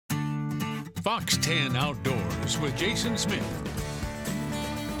Fox 10 Outdoors with Jason Smith.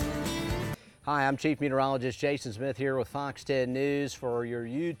 Hi, I'm Chief Meteorologist Jason Smith here with Fox 10 News for your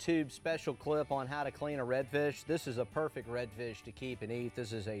YouTube special clip on how to clean a redfish. This is a perfect redfish to keep and eat.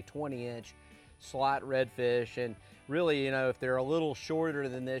 This is a 20-inch slot redfish, and really, you know, if they're a little shorter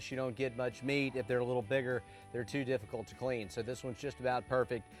than this, you don't get much meat. If they're a little bigger, they're too difficult to clean. So this one's just about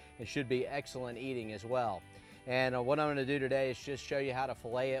perfect and should be excellent eating as well. And what I'm going to do today is just show you how to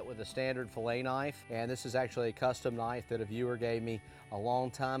fillet it with a standard fillet knife. And this is actually a custom knife that a viewer gave me a long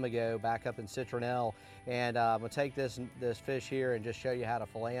time ago back up in Citronelle. And I'm going to take this fish here and just show you how to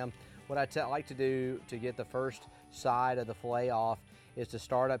fillet them. What I like to do to get the first side of the fillet off is to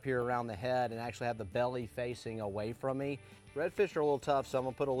start up here around the head and actually have the belly facing away from me. Redfish are a little tough, so I'm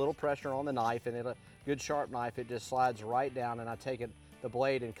going to put a little pressure on the knife, and a good sharp knife, it just slides right down, and I take the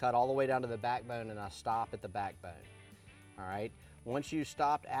blade and cut all the way down to the backbone, and I stop at the backbone. All right, once you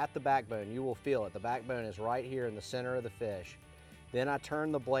stopped at the backbone, you will feel it. The backbone is right here in the center of the fish. Then I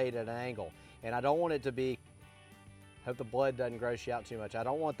turn the blade at an angle, and I don't want it to be, hope the blood doesn't gross you out too much. I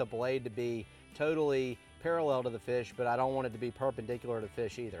don't want the blade to be totally parallel to the fish, but I don't want it to be perpendicular to the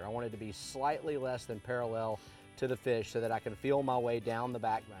fish either. I want it to be slightly less than parallel to the fish so that I can feel my way down the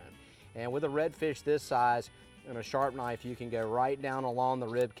backbone. And with a redfish this size and a sharp knife, you can go right down along the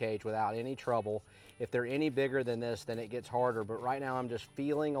rib cage without any trouble. If they're any bigger than this, then it gets harder, but right now I'm just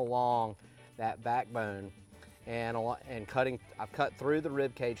feeling along that backbone and cutting. I've cut through the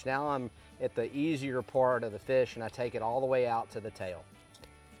rib cage. Now I'm at the easier part of the fish, and I take it all the way out to the tail,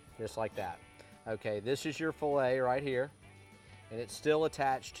 just like that. Okay, this is your fillet right here, and it's still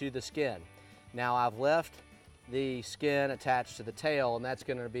attached to the skin. Now I've left the skin attached to the tail, and that's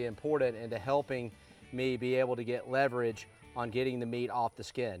going to be important into helping me be able to get leverage on getting the meat off the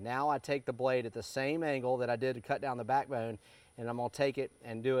skin. Now I take the blade at the same angle that I did to cut down the backbone, and I'm going to take it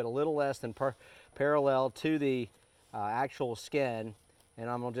and do it a little less than parallel to the actual skin, and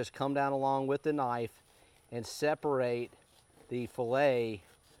I'm going to just come down along with the knife and separate the fillet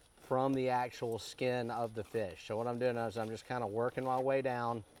from the actual skin of the fish. So what I'm doing is I'm just kind of working my way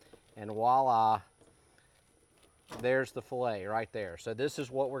down, and voila, there's the fillet right there. So this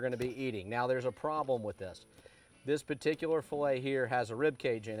is what we're going to be eating. Now there's a problem with this. This particular fillet here has a rib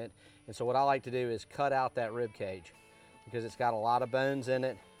cage in it, and so what I like to do is cut out that rib cage because it's got a lot of bones in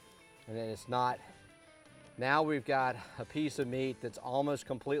it, and then it's not. Now we've got a piece of meat that's almost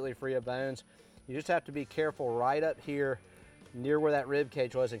completely free of bones. You just have to be careful right up here near where that rib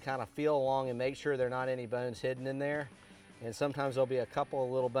cage was and kind of feel along and make sure there are not any bones hidden in there. And sometimes there'll be a couple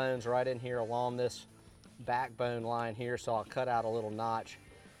of little bones right in here along this backbone line here, so I'll cut out a little notch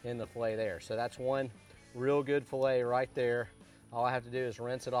in the fillet there. So that's one real good fillet right there. All I have to do is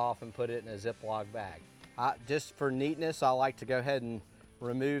rinse it off and put it in a Ziploc bag. Just for neatness, I like to go ahead and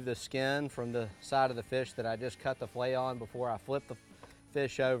remove the skin from the side of the fish that I just cut the fillet on before I flip the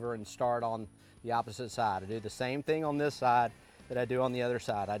fish over and start on the opposite side. I do the same thing on this side that I do on the other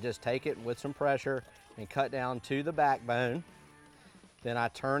side. I just take it with some pressure and cut down to the backbone. Then I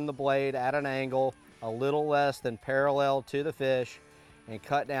turn the blade at an angle a little less than parallel to the fish and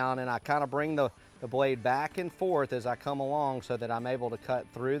cut down, and I kind of bring the blade back and forth as I come along so that I'm able to cut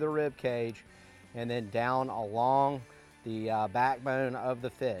through the rib cage and then down along the backbone of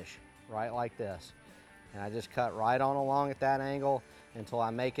the fish, right like this. And I just cut right on along at that angle until I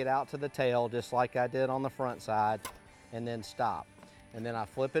make it out to the tail, just like I did on the front side, and then stop. And then I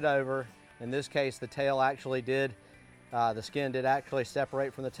flip it over. In this case, the tail actually did, the skin did actually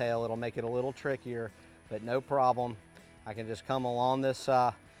separate from the tail. It'll make it a little trickier, but no problem. I can just come along this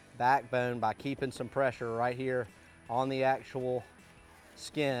backbone by keeping some pressure right here on the actual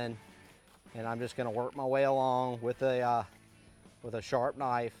skin, and I'm just going to work my way along with a sharp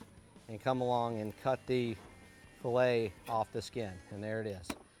knife and come along and cut the fillet off the skin, and there it is.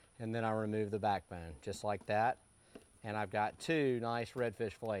 And then I remove the backbone just like that, and I've got two nice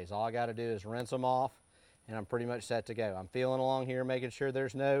redfish fillets. All I got to do is rinse them off, and I'm pretty much set to go. I'm feeling along here, making sure there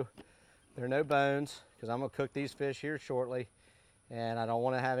are no bones, because I'm going to cook these fish here shortly, and I don't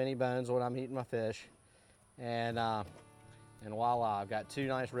want to have any bones when I'm eating my fish. And voila, I've got two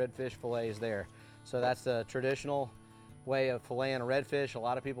nice redfish fillets there. So that's the traditional way of filleting a redfish. A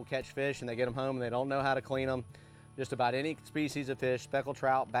lot of people catch fish and they get them home and they don't know how to clean them. Just about any species of fish, speckled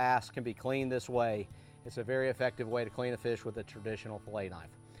trout, bass, can be cleaned this way. It's a very effective way to clean a fish with a traditional fillet knife.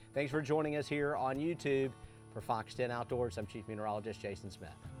 Thanks for joining us here on YouTube for Fox 10 Outdoors. I'm Chief Meteorologist Jason Smith.